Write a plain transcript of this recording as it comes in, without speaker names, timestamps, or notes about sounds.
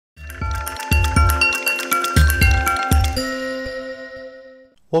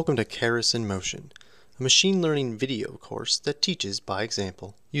Welcome to Keras in Motion, a machine learning video course that teaches by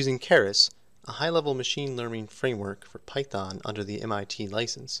example. Using Keras, a high-level machine learning framework for Python under the MIT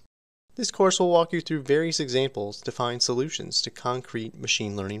license, this course will walk you through various examples to find solutions to concrete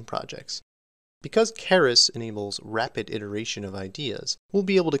machine learning projects. Because Keras enables rapid iteration of ideas, we'll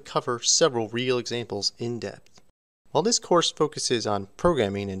be able to cover several real examples in depth. While this course focuses on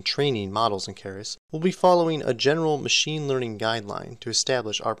programming and training models in Keras, we'll be following a general machine learning guideline to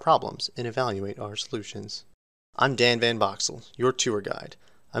establish our problems and evaluate our solutions. I'm Dan Van Boxel, your tour guide.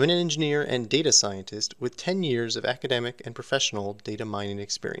 I'm an engineer and data scientist with 10 years of academic and professional data mining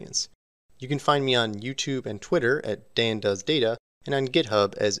experience. You can find me on YouTube and Twitter at DanDoesData and on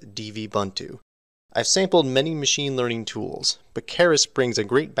GitHub as dvbuntu. I've sampled many machine learning tools, but Keras brings a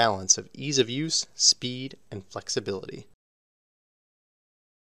great balance of ease of use, speed, and flexibility.